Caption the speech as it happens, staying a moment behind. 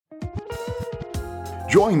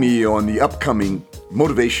Join me on the upcoming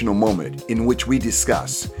motivational moment in which we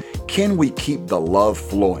discuss, can we keep the love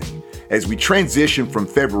flowing as we transition from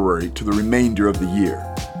February to the remainder of the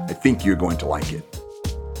year? I think you're going to like it.